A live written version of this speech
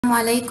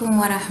Assalamu alaikum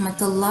wa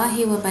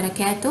rahmatullahi wa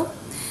barakatuh.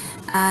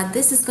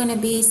 This is going to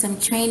be some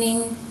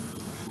training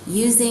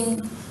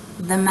using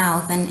the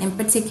mouth, and in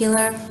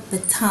particular the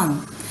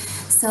tongue.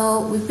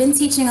 So we've been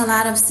teaching a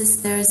lot of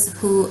sisters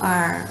who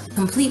are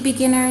complete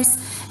beginners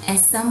and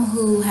some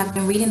who have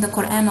been reading the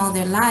Quran all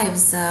their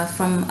lives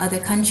from other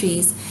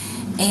countries,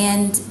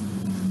 and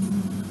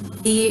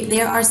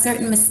there are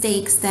certain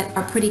mistakes that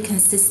are pretty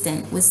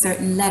consistent with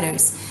certain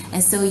letters,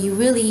 and so you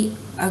really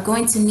are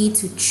going to need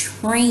to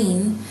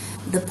train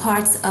the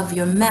parts of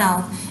your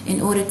mouth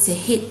in order to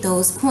hit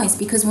those points.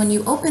 Because when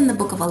you open the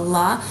book of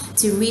Allah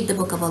to read the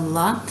book of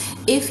Allah,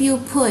 if you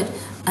put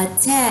a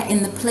ta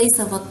in the place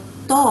of a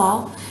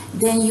ta,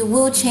 then you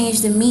will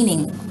change the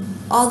meaning,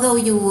 although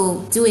you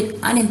will do it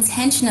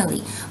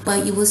unintentionally,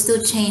 but you will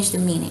still change the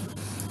meaning.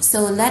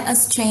 So let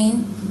us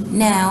train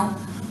now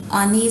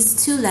on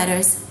these two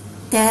letters,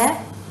 ta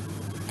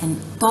and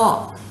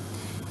ta.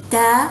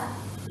 Ta,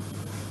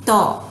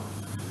 ta.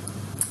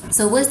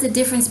 So what's the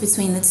difference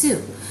between the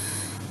two?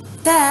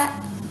 Ta,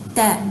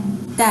 ta,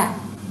 ta,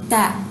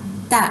 ta,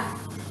 ta.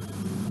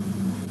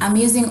 I'm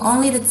using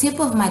only the tip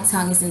of my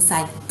tongue is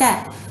inside.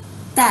 Ta,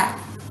 ta,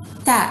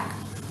 ta,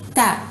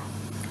 ta.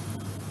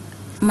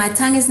 My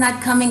tongue is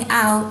not coming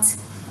out,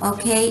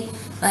 okay?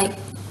 Like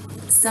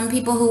some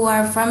people who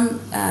are from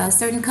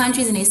certain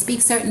countries and they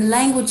speak certain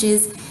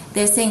languages,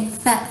 they're saying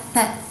fa,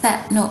 fa,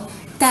 fa. No,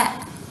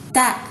 ta,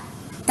 ta,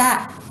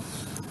 ta.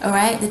 All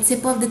right, the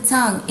tip of the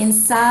tongue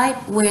inside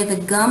where the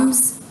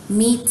gums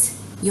meet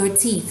your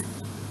teeth.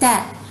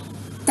 Ta,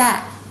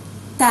 ta,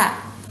 ta.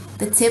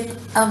 The tip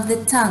of the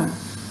tongue.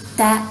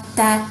 Ta,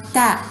 ta,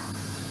 ta.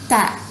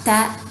 Ta,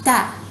 ta,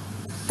 ta.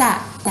 Ta,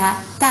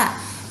 ta, ta.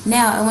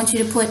 Now I want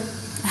you to put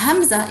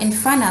hamza in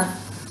front of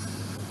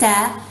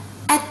ta,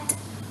 at,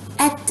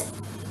 at,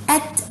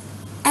 at,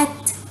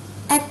 at,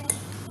 at,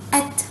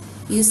 at.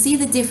 You see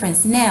the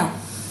difference. Now,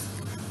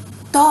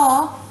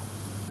 ta,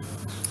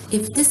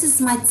 if this is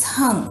my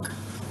tongue,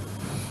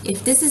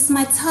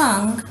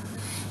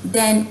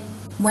 then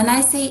when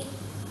I say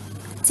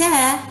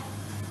ta,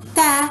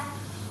 ta,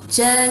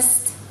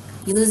 just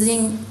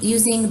using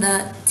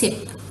the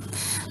tip.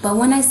 But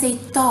when I say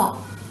ta,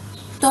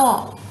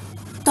 ta,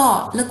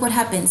 ta, look what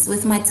happens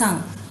with my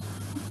tongue.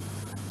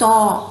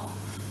 Ta,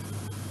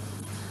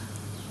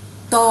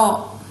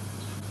 ta,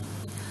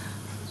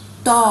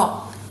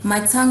 ta.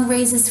 My tongue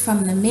raises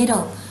from the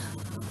middle,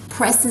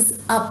 presses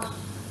up.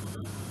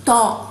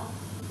 Ta,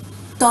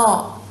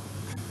 ta.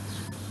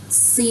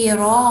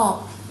 Siratal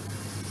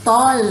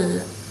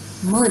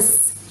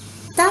mustaqim.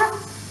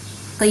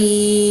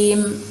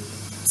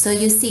 So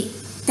you see,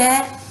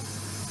 ta,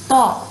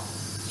 ta.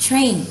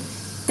 Train.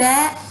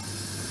 Ta,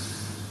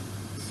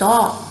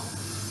 ta.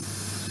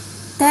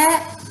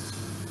 Ta,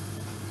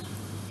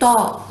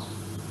 ta.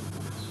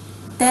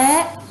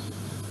 Ta,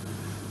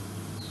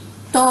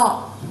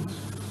 ta.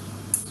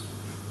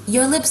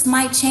 Your lips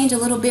might change a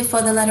little bit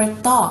for the letter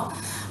ta,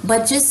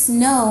 but just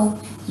know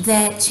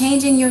that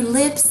changing your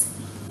lips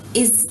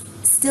is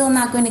still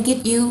not going to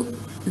get you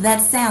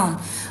that sound,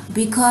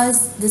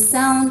 because the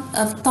sound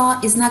of ta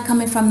is not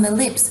coming from the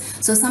lips.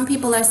 So some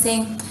people are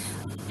saying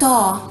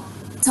ta,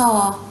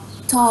 ta,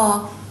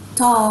 ta,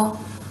 ta,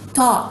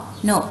 ta.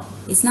 No,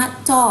 it's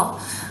not ta.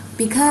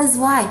 Because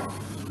why?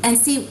 And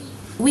see,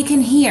 we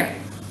can hear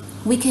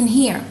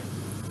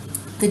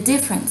the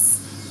difference.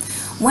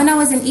 When I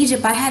was in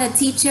Egypt, I had a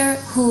teacher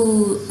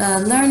who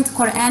learned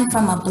Quran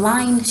from a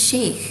blind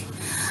sheikh.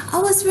 I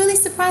was really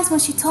surprised when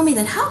she told me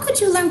that. How could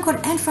you learn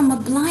Quran from a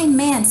blind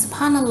man?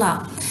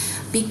 Subhanallah.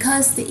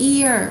 Because the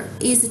ear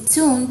is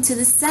attuned to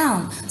the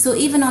sound. So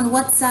even on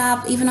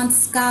WhatsApp, even on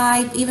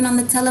Skype, even on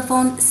the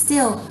telephone,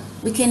 still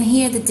we can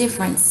hear the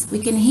difference. We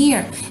can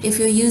hear if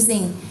you're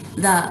using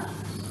the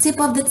tip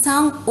of the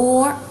tongue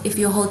or if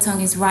your whole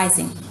tongue is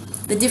rising.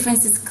 The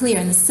difference is clear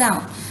in the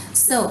sound.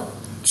 So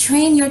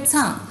train your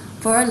tongue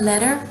for a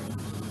letter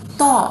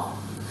ta.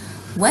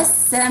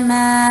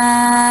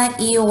 وَالسَّمَاءِ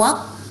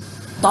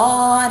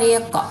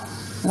وَالطَّارِقِ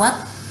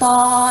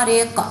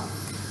وَالطَّارِقِ.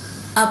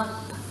 Up.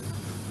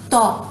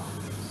 Ta.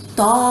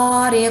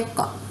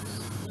 طارق.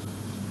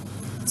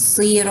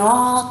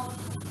 صراط.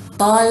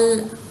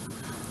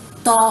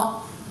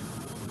 Ta.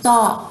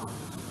 Ta.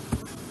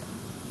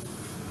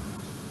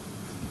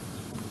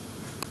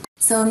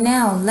 So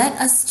now let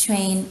us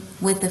train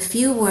with a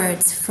few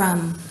words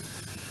from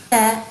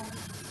ta,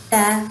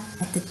 ta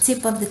at the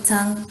tip of the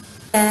tongue,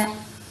 ta,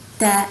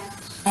 ta,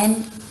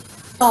 and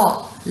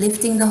ta,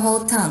 lifting the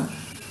whole tongue.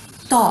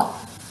 Ta.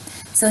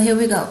 So here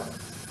we go.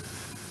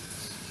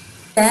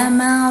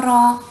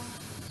 Tamara,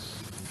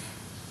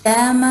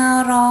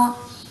 tamara,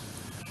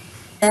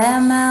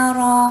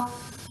 tamara.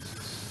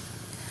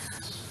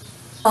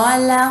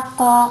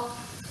 Talaqa,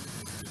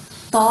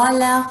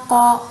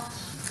 talaqa,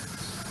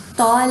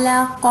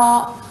 talaqa.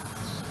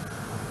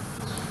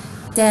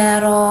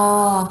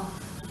 Tara,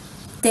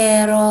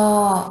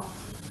 tara,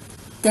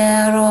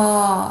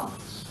 tara.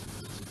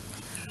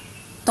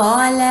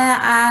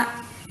 طالع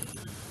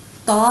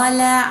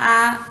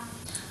طالع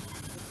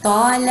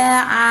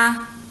طالع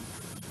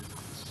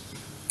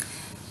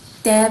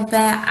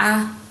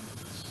تبع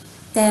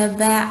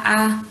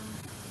تبع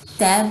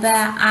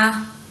تبع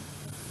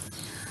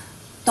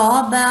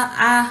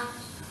طبع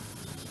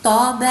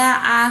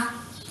طبع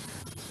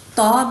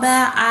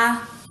طبع.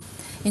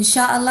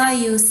 Inshallah,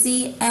 you'll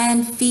see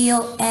and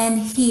feel and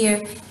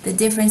hear the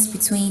difference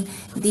between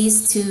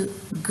these two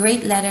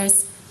great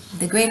letters,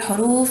 the great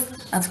huruf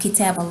of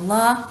Kitab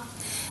Allah.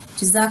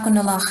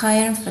 Jazakumullah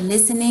khairan for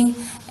listening,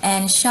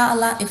 and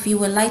inshallah, if you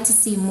would like to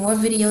see more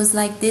videos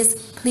like this,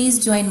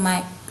 please join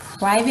my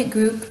private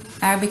group,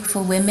 Arabic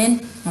for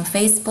Women, on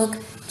Facebook.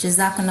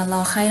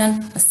 Jazakumullah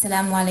khairan.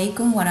 Assalamu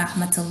alaikum wa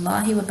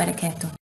rahmatullahi wa barakatuh.